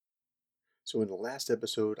So, in the last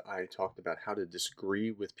episode, I talked about how to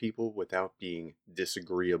disagree with people without being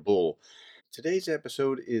disagreeable. Today's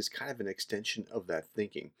episode is kind of an extension of that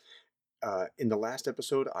thinking. In the last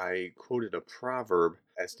episode, I quoted a proverb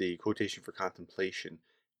as the quotation for contemplation.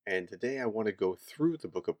 And today I want to go through the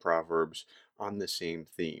book of Proverbs on the same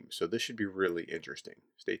theme. So, this should be really interesting.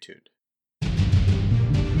 Stay tuned.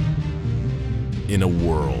 In a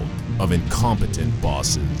world of incompetent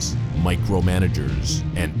bosses, micromanagers,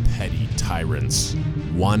 and petty tyrants,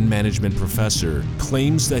 one management professor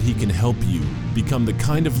claims that he can help you become the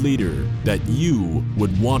kind of leader that you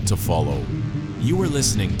would want to follow. You are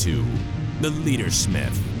listening to The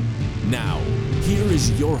Leadersmith. Now, here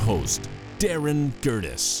is your host, Darren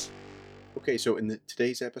Gertis. Okay, so in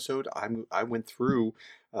today's episode, I went through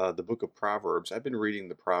the book of Proverbs. I've been reading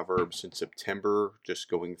the Proverbs since September, just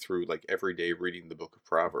going through like every day reading the book of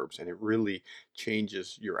Proverbs, and it really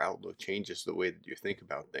changes your outlook, changes the way that you think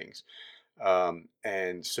about things.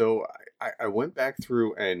 And so I went back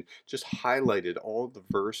through and just highlighted all the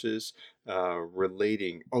verses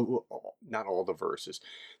relating, not all the verses,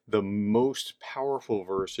 the most powerful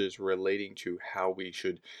verses relating to how we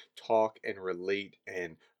should talk and relate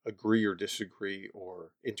and agree or disagree or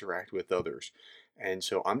interact with others. And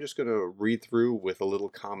so I'm just going to read through with a little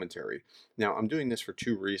commentary. Now, I'm doing this for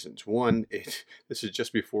two reasons. One, this is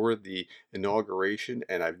just before the inauguration,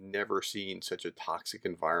 and I've never seen such a toxic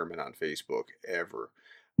environment on Facebook ever.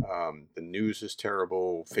 The news is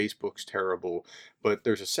terrible, Facebook's terrible, but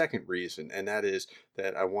there's a second reason, and that is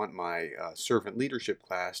that I want my servant leadership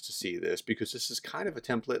class to see this, because this is kind of a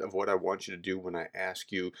template of what I want you to do when I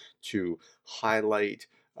ask you to highlight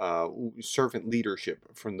uh, servant leadership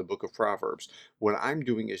from the book of Proverbs. What I'm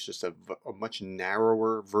doing is just a much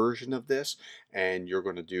narrower version of this, and you're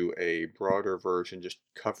going to do a broader version just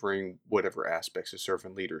covering whatever aspects of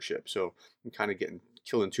servant leadership. So I'm kind of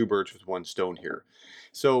killing two birds with one stone here.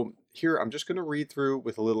 So here I'm just going to read through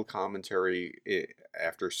with a little commentary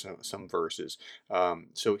after some verses.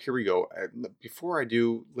 So here we go. Before I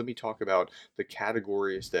do, let me talk about the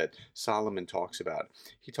categories that Solomon talks about.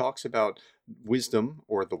 He talks about wisdom,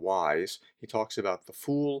 or the wise. He talks about the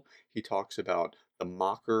fool. He talks about the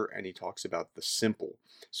mocker, and he talks about the simple.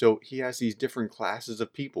 So he has these different classes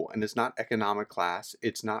of people, and it's not economic class.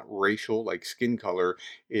 It's not racial, like skin color.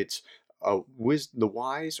 It's the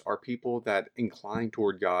wise are people that incline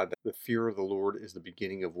toward God. The fear of the Lord is the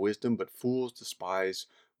beginning of wisdom, but fools despise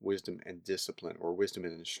wisdom and discipline, or wisdom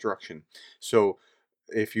and instruction. So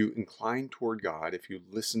if you incline toward God, if you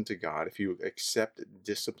listen to God, if you accept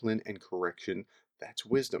discipline and correction, that's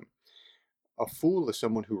wisdom. A fool is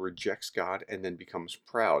someone who rejects God and then becomes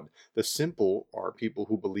proud. The simple are people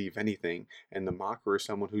who believe anything, and the mocker is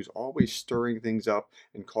someone who's always stirring things up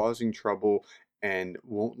and causing trouble and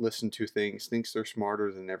won't listen to things, thinks they're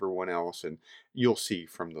smarter than everyone else, and you'll see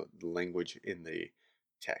from the language in the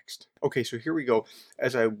text. Okay, so here we go.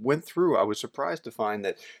 As I went through, I was surprised to find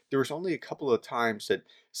that there was only a couple of times that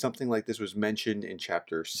something like this was mentioned in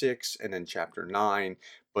chapter 6 and then chapter 9,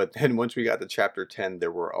 but then once we got to chapter 10,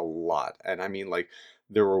 there were a lot. And I mean, like,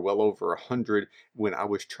 there were well over 100 when I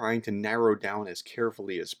was trying to narrow down as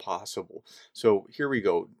carefully as possible. So here we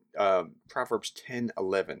go. Proverbs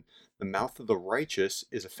 10:11. The mouth of the righteous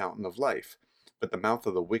is a fountain of life, but the mouth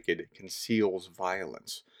of the wicked conceals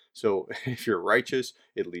violence. So if you're righteous,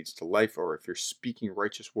 it leads to life, or if you're speaking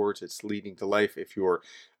righteous words, it's leading to life. If you're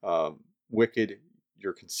wicked,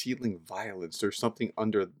 you're concealing violence. There's something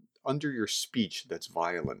under your speech that's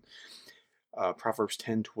violent. Proverbs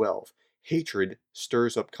 10:12. Hatred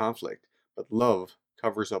stirs up conflict, but love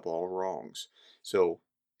covers up all wrongs. So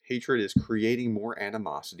hatred is creating more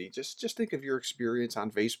animosity. Just think of your experience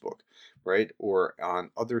on Facebook, right? Or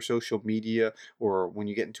on other social media, or when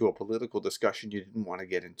you get into a political discussion you didn't want to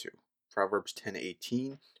get into. Proverbs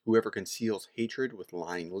 10:18. Whoever conceals hatred with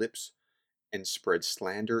lying lips and spreads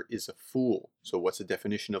slander is a fool. So what's the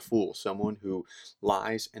definition of fool? Someone who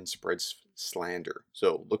lies and spreads slander.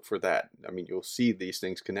 So look for that. I mean, you'll see these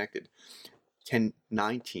things connected.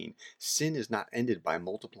 10:19. Sin is not ended by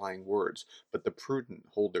multiplying words, but the prudent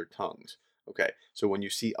hold their tongues. Okay, so when you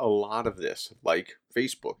see a lot of this, like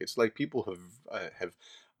Facebook, it's like people have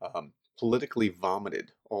politically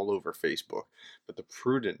vomited all over Facebook, but the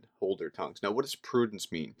prudent hold their tongues. Now, what does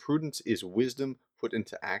prudence mean? Prudence is wisdom put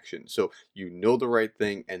into action. So you know the right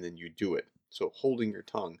thing and then you do it. So holding your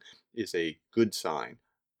tongue is a good sign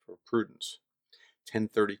for prudence.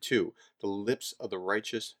 10:32. The lips of the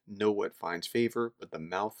righteous know what finds favor, but the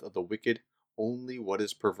mouth of the wicked only what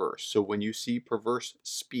is perverse. So when you see perverse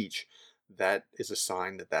speech, that is a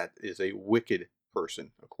sign that that is a wicked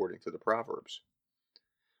person, according to the Proverbs.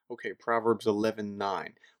 Okay, Proverbs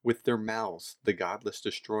 11:9. With their mouths the godless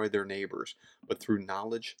destroy their neighbors, but through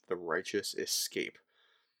knowledge the righteous escape.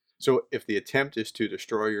 So if the attempt is to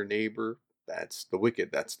destroy your neighbor, that's the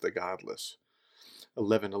wicked, that's the godless.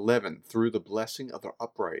 11:11. Through the blessing of the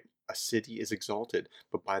upright a city is exalted,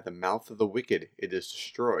 but by the mouth of the wicked it is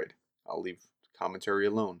destroyed. I'll leave commentary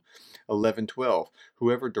alone. 11:12.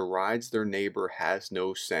 Whoever derides their neighbor has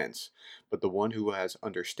no sense, but the one who has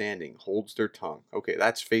understanding holds their tongue. Okay,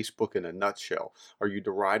 that's Facebook in a nutshell. Are you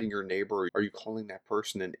deriding your neighbor? Are you calling that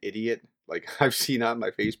person an idiot? Like I've seen on my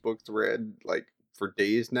Facebook thread like for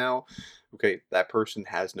days now. Okay, that person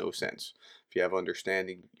has no sense. If you have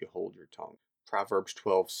understanding, you hold your tongue. Proverbs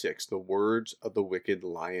 12:6. The words of the wicked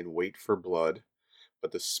lie in wait for blood,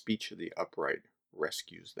 but the speech of the upright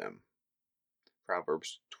rescues them.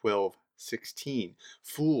 Proverbs 12:16.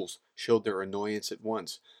 Fools show their annoyance at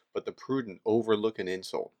once, but the prudent overlook an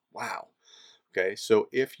insult. Wow. Okay, so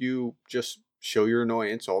if you just show your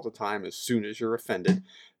annoyance all the time as soon as you're offended,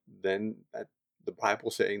 then the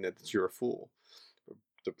Bible's saying that you're a fool.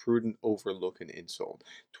 The prudent overlook an insult.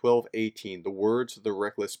 12:18. The words of the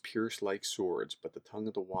reckless pierce like swords, but the tongue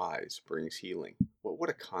of the wise brings healing. Well, what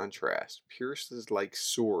a contrast. Pierces like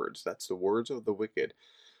swords. That's the words of the wicked,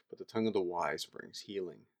 but the tongue of the wise brings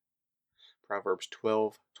healing. Proverbs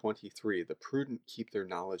 12:23. The prudent keep their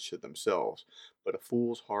knowledge to themselves, but a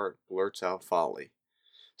fool's heart blurts out folly.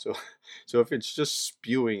 So, so if it's just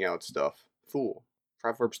spewing out stuff, fool.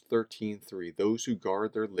 Proverbs 13:3. Those who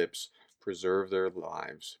guard their lips preserve their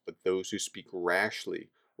lives, but those who speak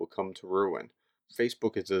rashly will come to ruin.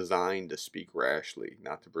 Facebook is designed to speak rashly,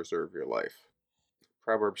 not to preserve your life.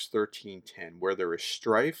 Proverbs 13:10. Where there is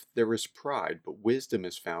strife, there is pride, but wisdom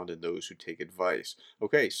is found in those who take advice.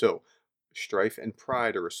 Okay, so strife and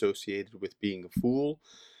pride are associated with being a fool.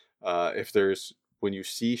 If there's when you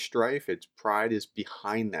see strife, it's pride is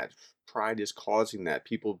behind that. Pride is causing that.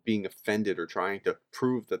 People being offended or trying to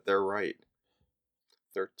prove that they're right.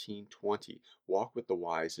 13:20. Walk with the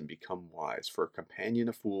wise and become wise, for a companion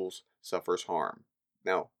of fools suffers harm.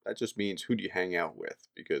 Now, that just means who do you hang out with?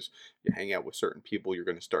 Because you hang out with certain people, you're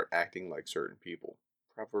going to start acting like certain people.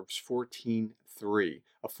 Proverbs 14:3.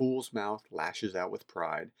 A fool's mouth lashes out with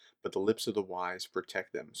pride, but the lips of the wise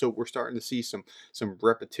protect them. So we're starting to see some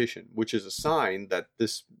repetition, which is a sign that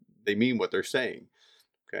this they mean what they're saying.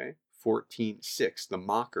 Okay? 14:6. The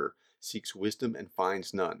mocker seeks wisdom and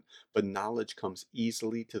finds none, but knowledge comes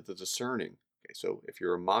easily to the discerning. Okay, so if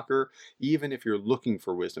you're a mocker, even if you're looking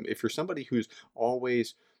for wisdom, if you're somebody who's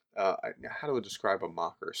always how do I describe a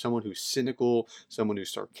mocker? Someone who's cynical, someone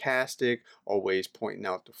who's sarcastic, always pointing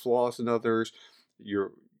out the flaws in others.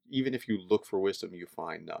 You're even if you look for wisdom, you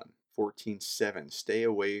find none. 14:7. Stay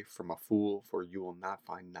away from a fool, for you will not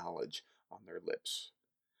find knowledge on their lips.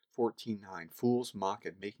 14:9. Fools mock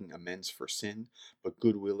at making amends for sin, but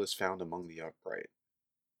goodwill is found among the upright.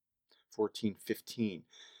 14:15.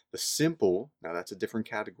 The simple, now that's a different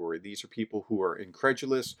category. These are people who are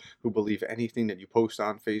incredulous, who believe anything that you post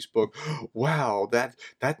on Facebook. Wow, that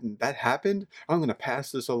happened? I'm going to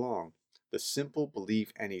pass this along. The simple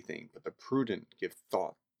believe anything, but the prudent give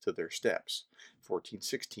thought to their steps.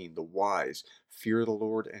 14:16. The wise fear the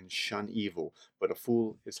Lord and shun evil, but a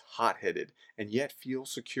fool is hot-headed and yet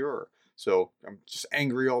feels secure. So I'm just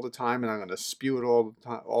angry all the time and I'm going to spew it all the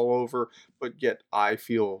time, all over, but yet I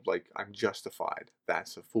feel like I'm justified.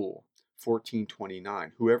 That's a fool.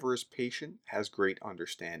 14:29. Whoever is patient has great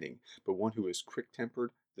understanding, but one who is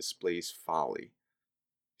quick-tempered displays folly.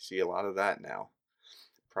 See a lot of that now.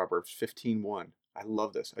 Proverbs 15:1. I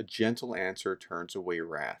love this. A gentle answer turns away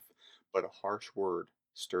wrath, but a harsh word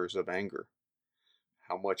stirs up anger.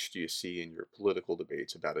 How much do you see in your political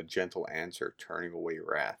debates about a gentle answer turning away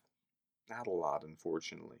wrath? Not a lot,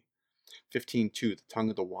 unfortunately. 15:2. The tongue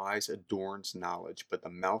of the wise adorns knowledge, but the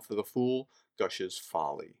mouth of the fool gushes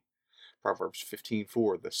folly. Proverbs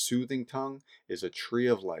 15:4. The soothing tongue is a tree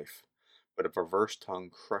of life, but a perverse tongue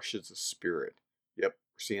crushes the spirit. Yep,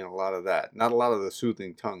 we're seeing a lot of that. Not a lot of the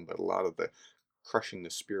soothing tongue, but a lot of the crushing the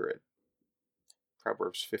spirit.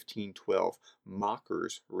 Proverbs 15:12.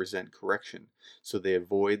 Mockers resent correction, so they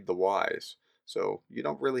avoid the wise. So you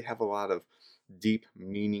don't really have a lot of deep,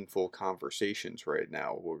 meaningful conversations right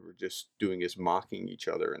now. What we're just doing is mocking each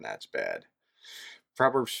other, and that's bad.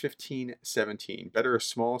 Proverbs 15:17. Better a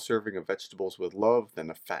small serving of vegetables with love than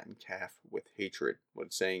a fattened calf with hatred. What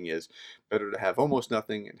it's saying is better to have almost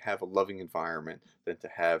nothing and have a loving environment than to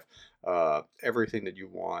have everything that you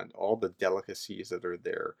want, all the delicacies that are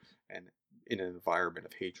there, and in an environment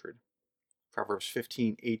of hatred. Proverbs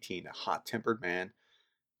 15:18. A hot tempered man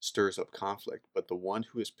stirs up conflict, but the one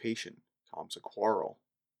who is patient calms a quarrel.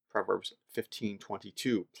 Proverbs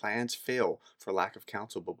 15:22, plans fail for lack of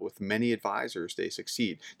counsel, but with many advisors they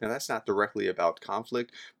succeed. Now that's not directly about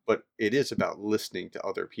conflict, but it is about listening to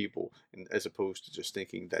other people and as opposed to just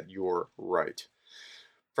thinking that you're right.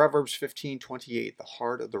 Proverbs 15:28, the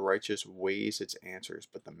heart of the righteous weighs its answers,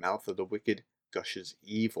 but the mouth of the wicked gushes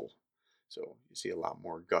evil. So you see a lot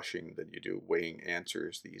more gushing than you do weighing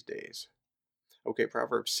answers these days. Okay,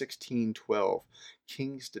 Proverbs 16:12.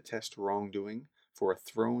 Kings detest wrongdoing, for a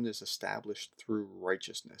throne is established through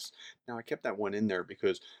righteousness. Now, I kept that one in there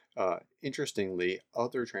because, interestingly,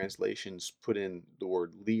 other translations put in the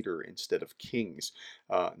word leader instead of kings.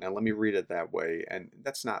 Now, let me read it that way, and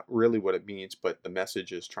that's not really what it means, but the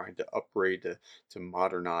message is trying to upgrade to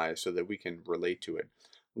modernize so that we can relate to it.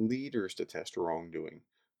 Leaders detest wrongdoing,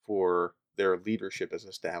 for their leadership is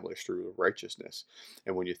established through righteousness.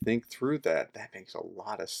 And when you think through that, that makes a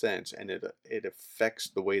lot of sense, and it affects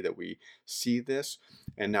the way that we see this.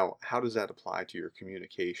 And now, how does that apply to your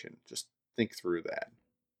communication? Just think through that.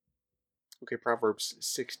 Okay, Proverbs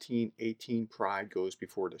 16:18, pride goes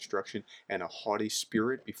before destruction and a haughty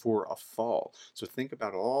spirit before a fall. So think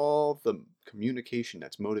about all the communication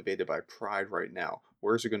that's motivated by pride right now.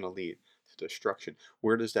 Where's it going to lead? To destruction.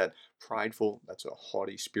 Where does that prideful, that's a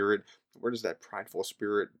haughty spirit, where does that prideful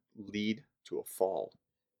spirit lead? To a fall.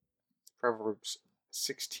 Proverbs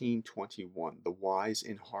 16:21, the wise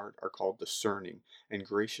in heart are called discerning, and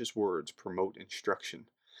gracious words promote instruction.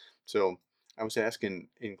 So I was asking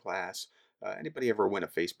in class, anybody ever win a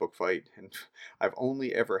Facebook fight? And I've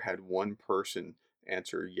only ever had one person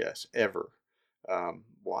answer yes, ever.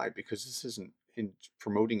 Why? Because this isn't in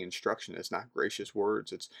promoting instruction. It's not gracious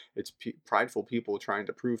words. It's prideful people trying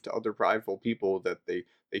to prove to other prideful people that they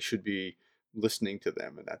should be listening to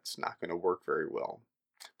them, and that's not going to work very well.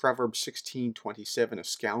 Proverbs 16:27, a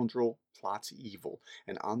scoundrel plots evil,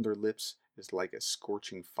 and on their lips is like a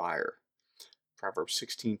scorching fire. Proverbs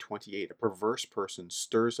 16:28, a perverse person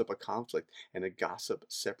stirs up a conflict, and a gossip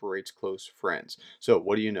separates close friends. So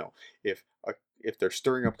what do you know? If they're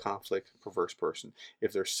stirring up conflict, perverse person.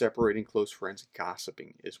 If they're separating close friends,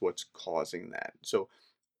 gossiping is what's causing that. So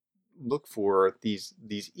look for these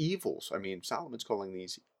evils. I mean, Solomon's calling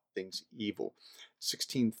these things evil.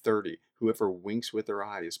 16:30, whoever winks with their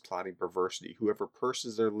eye is plotting perversity. Whoever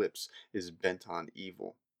purses their lips is bent on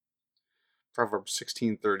evil. Proverbs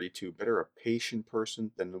 16:32, better a patient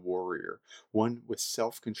person than a warrior, one with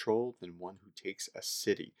self-control than one who takes a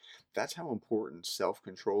city. That's how important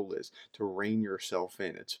self-control is, to rein yourself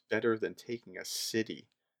in. It's better than taking a city.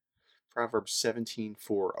 Proverbs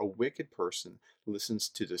 17:4, a wicked person listens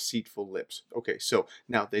to deceitful lips. Okay, so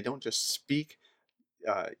now they don't just speak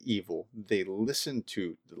evil, they listen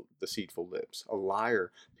to the deceitful lips. A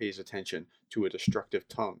liar pays attention to a destructive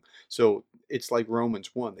tongue. So it's like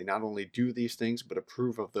Romans 1. They not only do these things, but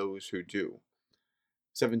approve of those who do.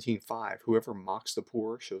 17:5, whoever mocks the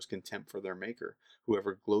poor shows contempt for their maker.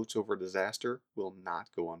 Whoever gloats over disaster will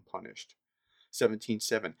not go unpunished.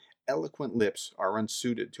 17:7, eloquent lips are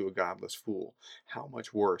unsuited to a godless fool. How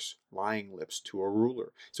much worse lying lips to a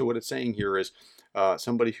ruler? So what it's saying here is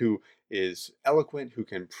somebody who is eloquent, who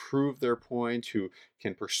can prove their point, who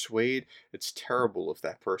can persuade. It's terrible if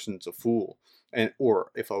that person's a fool, and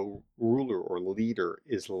or if a ruler or leader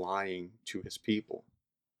is lying to his people.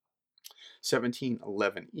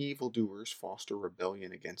 17:11, evildoers foster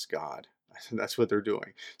rebellion against God. That's what they're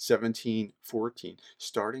doing. 17:14,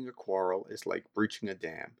 starting a quarrel is like breaching a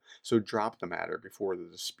dam. So drop the matter before the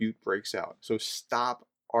dispute breaks out. So stop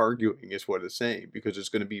arguing is what it's saying, because it's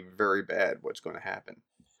going to be very bad what's going to happen.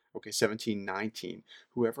 Okay, 17:19,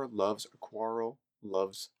 whoever loves a quarrel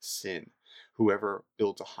loves sin. Whoever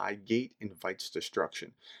builds a high gate invites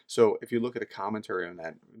destruction. So if you look at a commentary on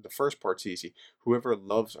that, the first part's easy. Whoever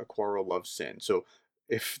loves a quarrel loves sin. So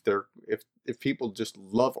if people just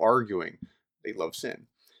love arguing, they love sin.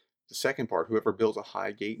 The second part, whoever builds a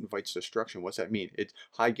high gate invites destruction. What's that mean? It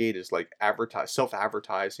high gate is like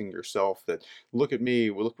self-advertising yourself, that look at me,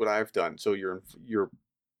 well, look what I've done. So you're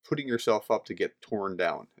putting yourself up to get torn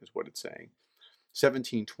down is what it's saying.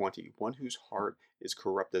 17:20, one whose heart is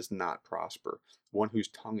corrupt does not prosper. One whose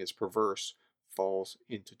tongue is perverse falls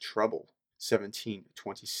into trouble.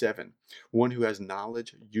 17:27, one who has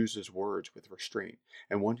knowledge uses words with restraint,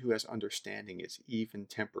 and one who has understanding is even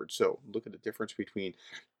tempered. So look at the difference between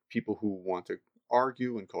people who want to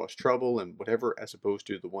argue and cause trouble and whatever, as opposed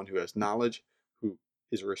to the one who has knowledge, who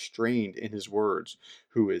is restrained in his words,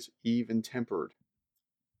 who is even tempered.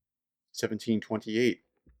 17:28,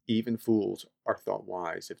 even fools are thought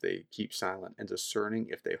wise if they keep silent, and discerning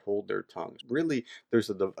if they hold their tongues. Really, there's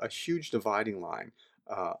a huge dividing line,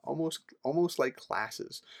 almost like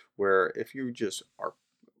classes, where if you just are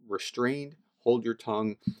restrained, hold your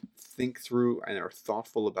tongue, think through, and are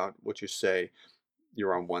thoughtful about what you say,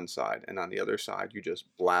 you're on one side. And on the other side, you just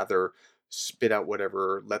blather, spit out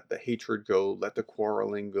whatever, let the hatred go, let the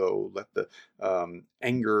quarreling go, let the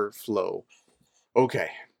anger flow.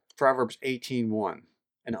 Okay, Proverbs 18:1.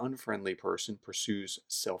 An unfriendly person pursues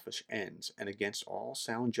selfish ends, and against all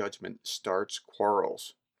sound judgment starts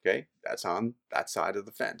quarrels. Okay, that's on that side of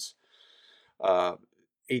the fence. Uh,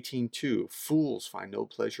 18:2. Fools find no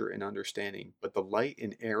pleasure in understanding, but delight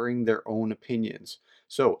in airing their own opinions.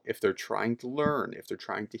 So if they're trying to learn, if they're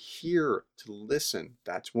trying to hear, to listen,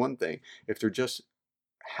 that's one thing. If they're just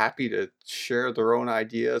happy to share their own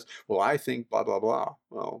ideas, well, I think blah, blah, blah.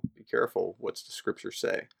 Well, be careful. What's the scripture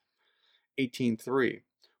say? 18:3.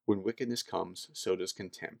 When wickedness comes, so does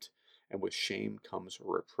contempt, and with shame comes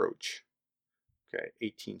reproach. Okay,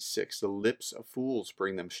 18:6. The lips of fools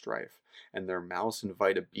bring them strife, and their mouths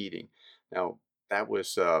invite a beating. Now, that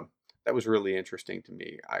was uh, that was really interesting to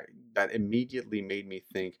me. That immediately made me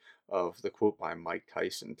think of the quote by Mike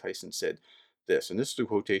Tyson. Tyson said this, and this is a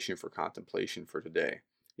quotation for contemplation for today.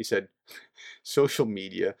 He said, "Social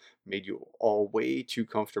media made you all way too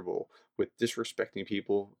comfortable with disrespecting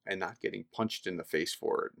people and not getting punched in the face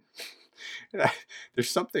for it." And there's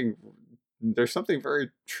something there's something very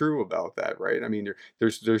true about that, right? I mean,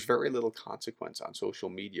 there's very little consequence on social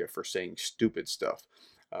media for saying stupid stuff,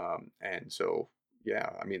 and so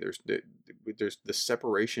yeah, I mean, there's the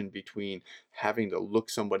separation between having to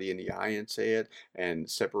look somebody in the eye and say it, and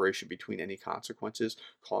separation between any consequences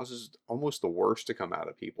causes almost the worst to come out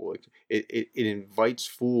of people. Like, it invites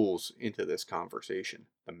fools into this conversation.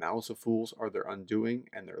 The mouths of fools are their undoing,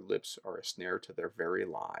 and their lips are a snare to their very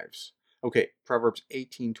lives. Okay, Proverbs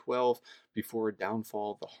 18:12. Before a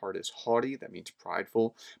downfall, the heart is haughty, that means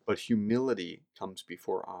prideful, but humility comes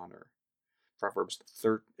before honor. Proverbs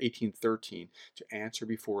 18:13. To answer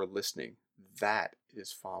before listening, that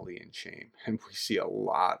is folly and shame. And we see a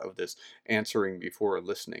lot of this answering before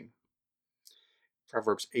listening.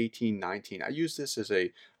 Proverbs 18:19. I used this as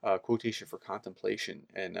a quotation for contemplation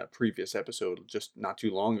in a previous episode just not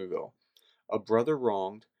too long ago. A brother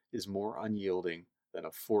wronged is more unyielding than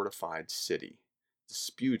a fortified city.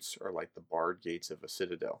 Disputes are like the barred gates of a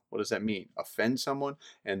citadel. What does that mean? Offend someone,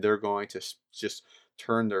 and they're going to just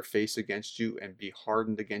turn their face against you and be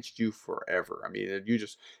hardened against you forever. I mean,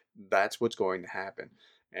 that's what's going to happen.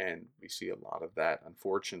 And we see a lot of that,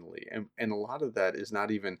 unfortunately. And a lot of that is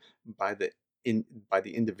not even by the by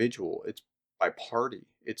the individual, it's by party.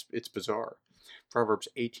 It's bizarre. Proverbs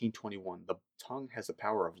 18:21. The tongue has the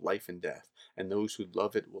power of life and death, and those who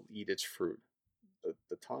love it will eat its fruit.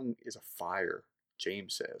 The tongue is a fire,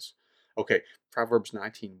 James says. Okay, Proverbs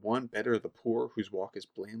 19:1. Better the poor whose walk is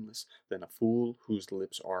blameless than a fool whose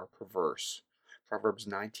lips are perverse. Proverbs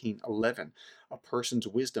 19:11. A person's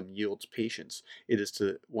wisdom yields patience. It is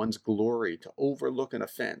to one's glory to overlook an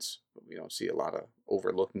offense, but we don't see a lot of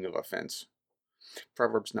overlooking of offense.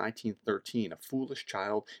 Proverbs 19:13. A foolish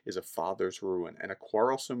child is a father's ruin, and a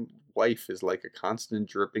quarrelsome wife is like a constant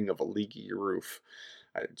dripping of a leaky roof.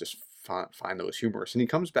 I just find those humorous. And he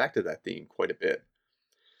comes back to that theme quite a bit.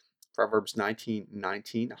 Proverbs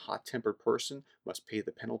 19:19. A hot-tempered person must pay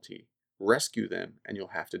the penalty. Rescue them, and you'll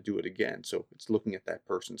have to do it again. So it's looking at that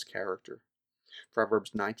person's character.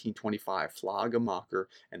 Proverbs 19:25. Flog a mocker,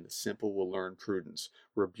 and the simple will learn prudence.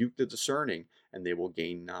 Rebuke the discerning, and they will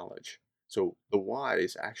gain knowledge. So the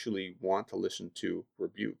wise actually want to listen to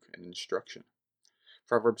rebuke and instruction.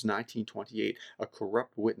 Proverbs 19:28. A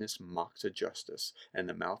corrupt witness mocks a justice, and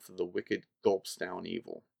the mouth of the wicked gulps down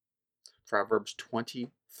evil. Proverbs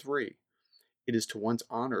 23. It is to one's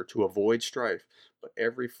honor to avoid strife, but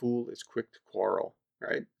every fool is quick to quarrel.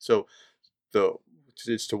 Right? So the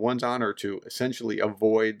it's to one's honor to essentially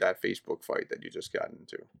avoid that Facebook fight that you just got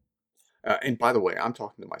into. And by the way, I'm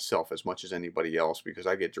talking to myself as much as anybody else because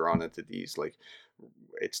I get drawn into these. Like,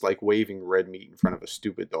 it's like waving red meat in front of a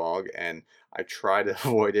stupid dog, and I try to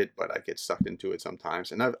avoid it, but I get sucked into it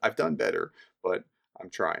sometimes. And I've done better, but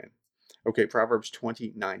I'm trying. Okay, Proverbs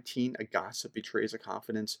 20:19. A gossip betrays a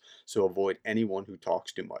confidence, so avoid anyone who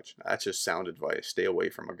talks too much. That's just sound advice. Stay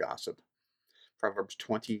away from a gossip. Proverbs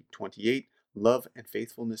 20:28. Love and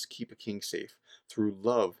faithfulness keep a king safe. Through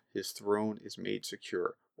love, his throne is made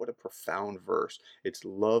secure. What a profound verse. It's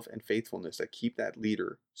love and faithfulness that keep that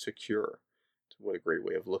leader secure. What a great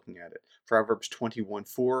way of looking at it. Proverbs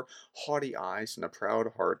 21:4. Haughty eyes and a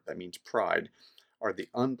proud heart, that means pride, are the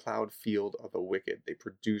unplowed field of the wicked. They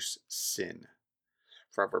produce sin.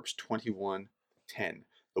 Proverbs 21:10.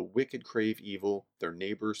 The wicked crave evil, their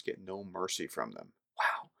neighbors get no mercy from them.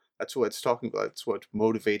 Wow. That's what it's talking about. That's what's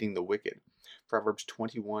motivating the wicked. Proverbs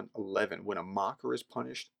 21:11. When a mocker is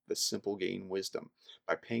punished, the simple gain wisdom.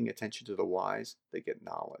 By paying attention to the wise, they get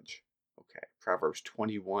knowledge. Okay. Proverbs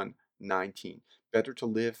 21:19. Better to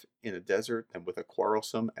live in a desert than with a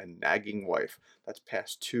quarrelsome and nagging wife. That's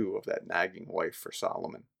past two of that nagging wife for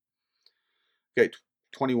Solomon. Okay.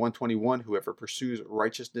 21:21. Whoever pursues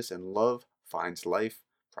righteousness and love finds life,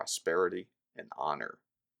 prosperity, and honor.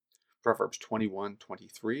 Proverbs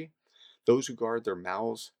 21:23. Those who guard their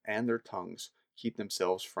mouths and their tongues keep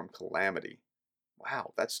themselves from calamity.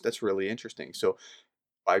 Wow, that's really interesting. So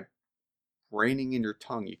by reining in your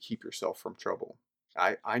tongue, you keep yourself from trouble.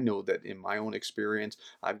 I know that in my own experience,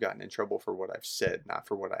 I've gotten in trouble for what I've said, not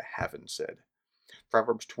for what I haven't said.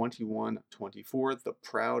 Proverbs 21:24. The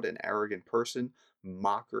proud and arrogant person,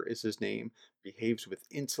 mocker is his name, behaves with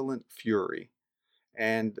insolent fury.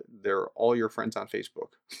 And they're all your friends on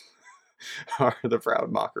Facebook are the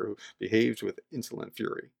proud mocker who behaves with insolent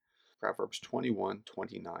fury. Proverbs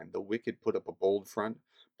 21:29. The wicked put up a bold front,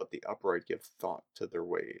 but the upright give thought to their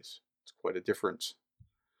ways. It's quite a difference.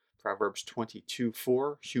 Proverbs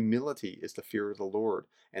 22:4. Humility is the fear of the Lord,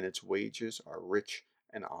 and its wages are rich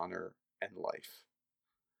and honor and life.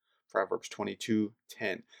 Proverbs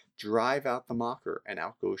 22:10. Drive out the mocker, and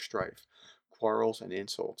out goes strife. Quarrels and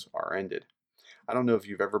insults are ended. I don't know if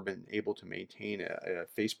you've ever been able to maintain a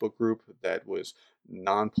Facebook group that was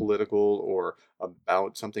non-political or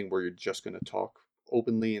about something where you're just going to talk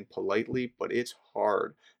openly and politely, but it's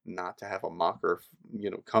hard not to have a mocker,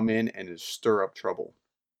 come in and just stir up trouble.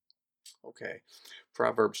 Okay.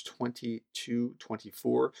 Proverbs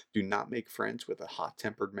 22:24. Do not make friends with a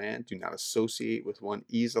hot-tempered man. Do not associate with one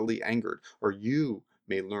easily angered, or you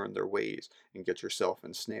may learn their ways and get yourself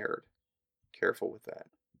ensnared. Careful with that.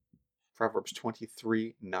 Proverbs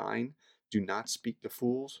 23:9. Do not speak to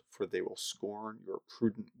fools, for they will scorn your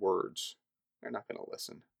prudent words. They're not going to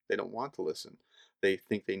listen. They don't want to listen. They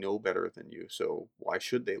think they know better than you, so why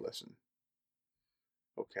should they listen?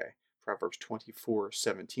 Okay. Proverbs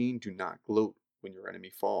 24:17. Do not gloat when your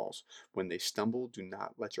enemy falls. When they stumble, do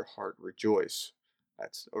not let your heart rejoice.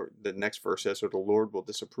 Or the next verse says, or the Lord will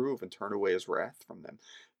disapprove and turn away his wrath from them.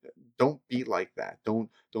 Don't be like that.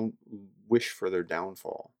 Don't wish for their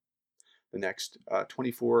downfall. The next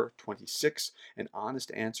 24:26. An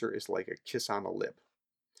honest answer is like a kiss on the lip.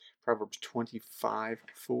 Proverbs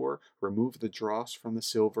 25:4. Remove the dross from the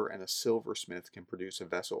silver, and a silversmith can produce a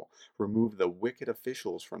vessel. Remove the wicked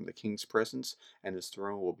officials from the king's presence, and his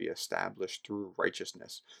throne will be established through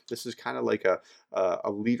righteousness. This is kind of like a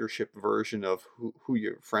leadership version of who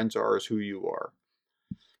your friends are is who you are.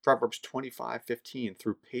 Proverbs 25:15.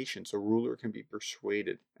 Through patience, a ruler can be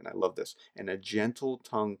persuaded. And I love this. And a gentle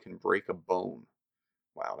tongue can break a bone.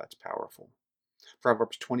 Wow, that's powerful.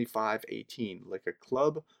 Proverbs 25:18. Like a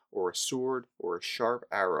club or a sword or a sharp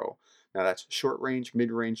arrow. Now that's short range,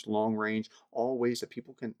 mid range, long range, all ways that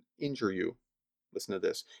people can injure you. Listen to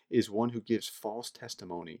this. Is one who gives false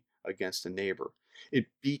testimony against a neighbor. It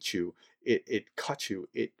beats you. It cuts you.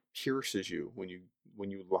 It pierces you when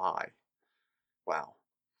you lie. Wow.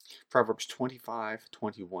 Proverbs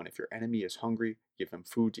 25:21. If your enemy is hungry, give him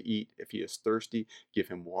food to eat. If he is thirsty, give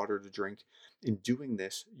him water to drink. In doing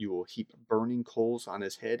this, you will heap burning coals on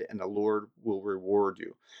his head, and the Lord will reward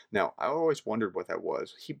you. Now, I always wondered what that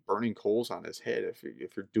was. Heap burning coals on his head if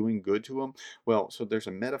you're doing good to him. Well, so there's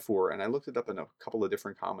a metaphor, and I looked it up in a couple of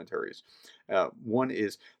different commentaries. One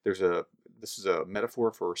is this is a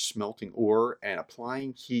metaphor for smelting ore, and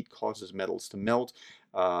applying heat causes metals to melt,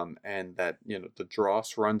 and that the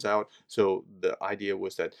dross runs out. So the idea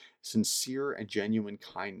was that sincere and genuine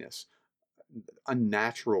kindness,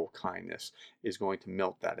 unnatural kindness, is going to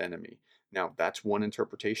melt that enemy. Now that's one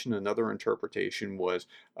interpretation. Another interpretation was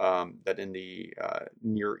that in the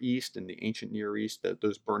Near East, in the ancient Near East, that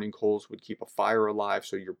those burning coals would keep a fire alive.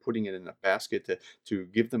 So you're putting it in a basket to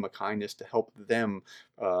give them a kindness to help them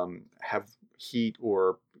have heat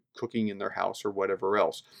or cooking in their house or whatever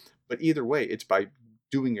else. But either way, it's by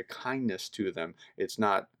doing a kindness to them. It's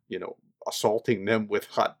not, assaulting them with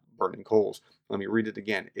hot burning coals. Let me read it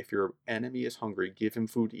again. If your enemy is hungry, give him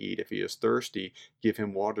food to eat. If he is thirsty, give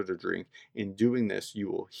him water to drink. In doing this,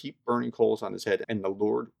 you will heap burning coals on his head, and the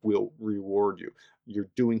Lord will reward you.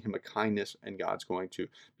 You're doing him a kindness, and God's going to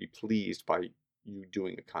be pleased by you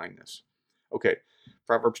doing a kindness. Okay,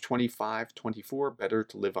 Proverbs 25:24. Better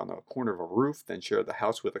to live on the corner of a roof than share the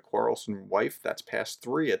house with a quarrelsome wife. That's past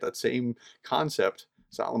three at that same concept.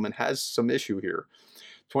 Solomon has some issue here.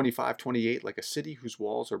 25:28. Like a city whose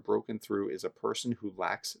walls are broken through is a person who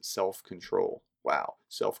lacks self-control. Wow,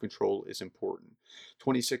 self-control is important.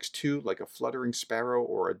 26:2, like a fluttering sparrow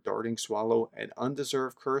or a darting swallow, an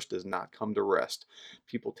undeserved curse does not come to rest.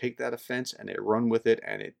 People take that offense and they run with it,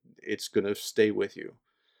 and it's going to stay with you.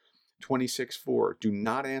 26:4, do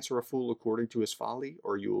not answer a fool according to his folly,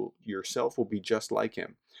 or you yourself will be just like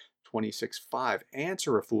him. 26:5,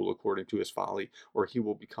 answer a fool according to his folly, or he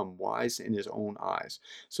will become wise in his own eyes.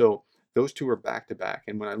 So those two are back to back.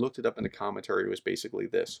 And when I looked it up in the commentary, it was basically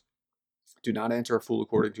this: do not answer a fool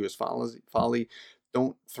according to his folly.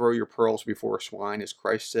 Don't throw your pearls before swine, as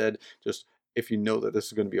Christ said. Just if you know that this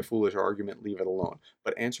is going to be a foolish argument, leave it alone.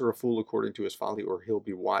 But answer a fool according to his folly, or he'll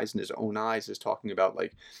be wise in his own eyes, is talking about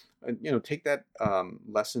like, take that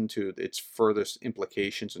lesson to its furthest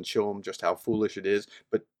implications and show him just how foolish it is,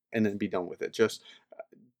 but and then be done with it. Just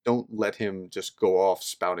don't let him just go off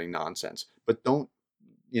spouting nonsense. But don't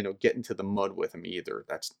get into the mud with him either.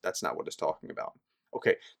 That's not what it's talking about.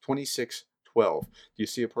 Okay, 26:12. Do you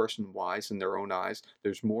see a person wise in their own eyes?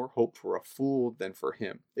 There's more hope for a fool than for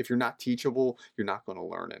him. If you're not teachable, you're not going to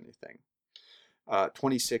learn anything.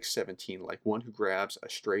 26:17, like one who grabs a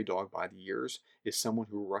stray dog by the ears is someone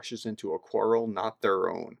who rushes into a quarrel not their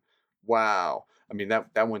own. Wow. I mean,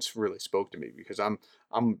 that one's really spoke to me, because I'm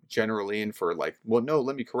generally in for like, well, no,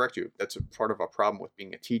 let me correct you. That's a part of a problem with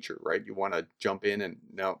being a teacher, right? You want to jump in and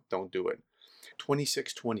no, don't do it.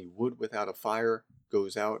 26:20, wood without a fire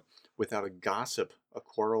goes out. Without a gossip, a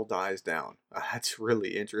quarrel dies down. That's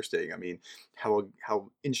really interesting. I mean, how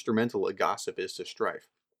instrumental a gossip is to strife.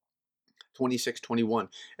 26:21,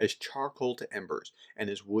 as charcoal to embers and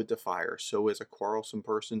as wood to fire, so is a quarrelsome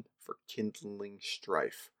person for kindling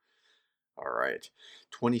strife. All right.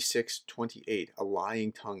 26:28, a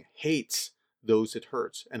lying tongue hates those it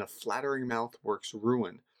hurts, and a flattering mouth works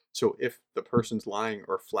ruin. So if the person's lying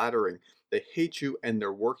or flattering, they hate you and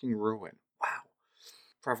they're working ruin. Wow.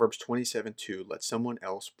 Proverbs 27:2, let someone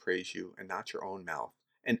else praise you and not your own mouth,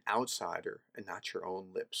 an outsider and not your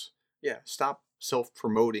own lips. Yeah, stop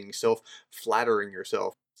self-promoting, self-flattering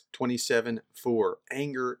yourself. 27:4,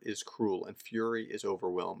 anger is cruel and fury is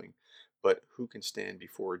overwhelming, but who can stand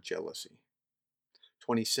before jealousy?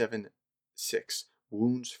 27:6,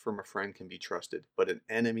 wounds from a friend can be trusted, but an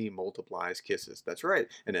enemy multiplies kisses. That's right.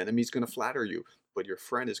 An enemy's going to flatter you, but your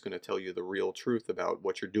friend is going to tell you the real truth about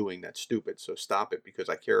what you're doing that's stupid. So stop it, because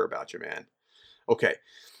I care about you, man. Okay.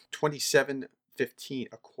 27:15,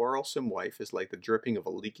 a quarrelsome wife is like the dripping of a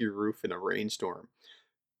leaky roof in a rainstorm.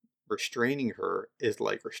 Restraining her is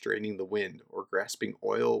like restraining the wind or grasping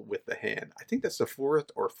oil with the hand. I think that's the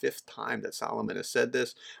fourth or fifth time that Solomon has said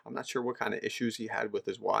this. I'm not sure what kind of issues he had with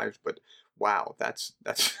his wives, but wow, that's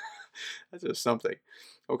that's just something.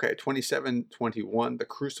 Okay, 27:21, the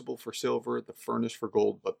crucible for silver, the furnace for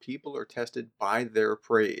gold, but people are tested by their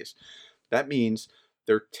praise. That means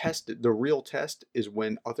they're tested. The real test is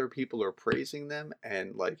when other people are praising them,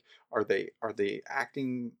 and like, are they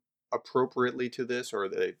acting appropriately to this, or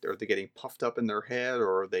are they getting puffed up in their head,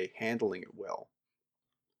 or are they handling it well?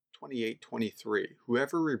 28:23,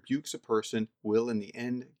 whoever rebukes a person will in the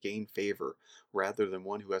end gain favor rather than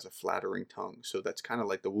one who has a flattering tongue. So that's kind of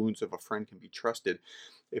like the wounds of a friend can be trusted.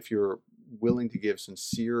 If you're willing to give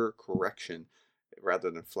sincere correction rather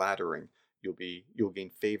than flattering, you'll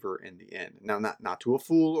gain favor in the end. Now, not to a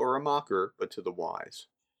fool or a mocker, but to the wise.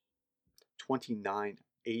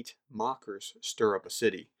 29:8, mockers stir up a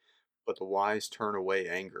city, but the wise turn away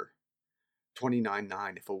anger.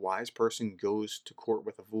 29:9, if a wise person goes to court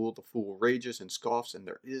with a fool, the fool rages and scoffs, and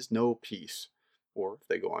there is no peace. Or if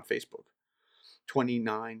they go on Facebook.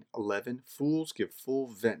 29:11, fools give full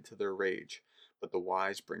vent to their rage, but the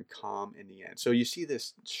wise bring calm in the end. So you see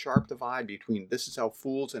this sharp divide between this is how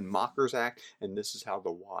fools and mockers act, and this is how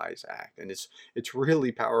the wise act. And it's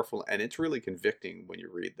really powerful, and it's really convicting when you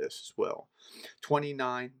read this as well.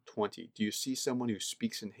 29:20, do you see someone who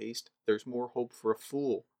speaks in haste? There's more hope for a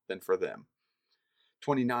fool than for them.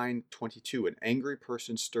 29:22, an angry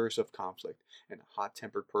person stirs up conflict, and a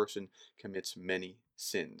hot-tempered person commits many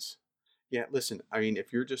sins. Yeah, listen, I mean,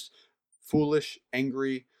 if you're just foolish,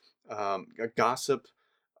 angry, a gossip,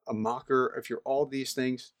 a mocker, if you're all these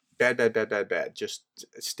things, bad, bad, bad, bad, bad. Just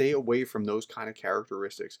stay away from those kind of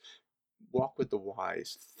characteristics. Walk with the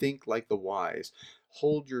wise. Think like the wise.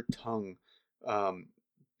 Hold your tongue. Um,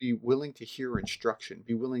 be willing to hear instruction.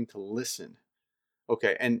 Be willing to listen.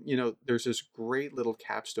 Okay, and there's this great little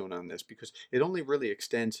capstone on this, because it only really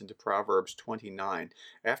extends into Proverbs 29.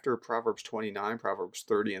 After Proverbs 29, Proverbs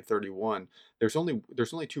 30 and 31, there's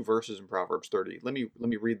only two verses in Proverbs 30. Let me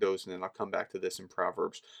read those, and then I'll come back to this in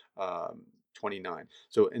Proverbs 29.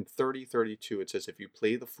 So in 30:32, it says, if you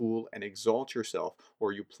play the fool and exalt yourself,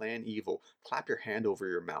 or you plan evil, clap your hand over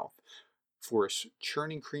your mouth. For as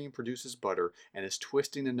churning cream produces butter, and as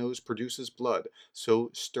twisting the nose produces blood, so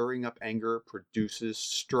stirring up anger produces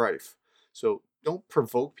strife. So don't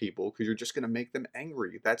provoke people because you're just going to make them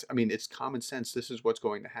angry. I mean, it's common sense. This is what's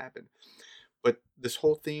going to happen. But this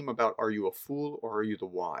whole theme about are you a fool or are you the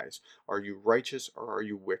wise? Are you righteous or are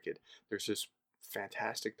you wicked? There's this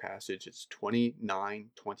fantastic passage. It's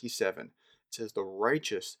 29:27. It says, the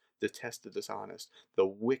righteous detest the dishonest, the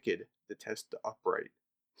wicked detest the upright.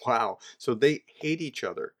 Wow. So they hate each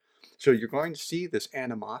other. So you're going to see this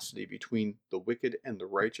animosity between the wicked and the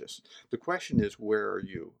righteous. The question is, where are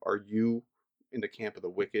you? Are you in the camp of the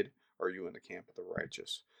wicked? Or are you in the camp of the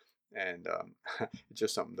righteous? And it's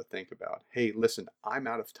just something to think about. Hey, listen, I'm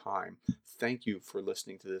out of time. Thank you for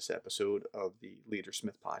listening to this episode of the Leader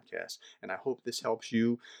Smith podcast. And I hope this helps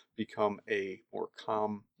you become a more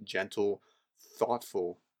calm, gentle,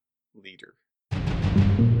 thoughtful leader.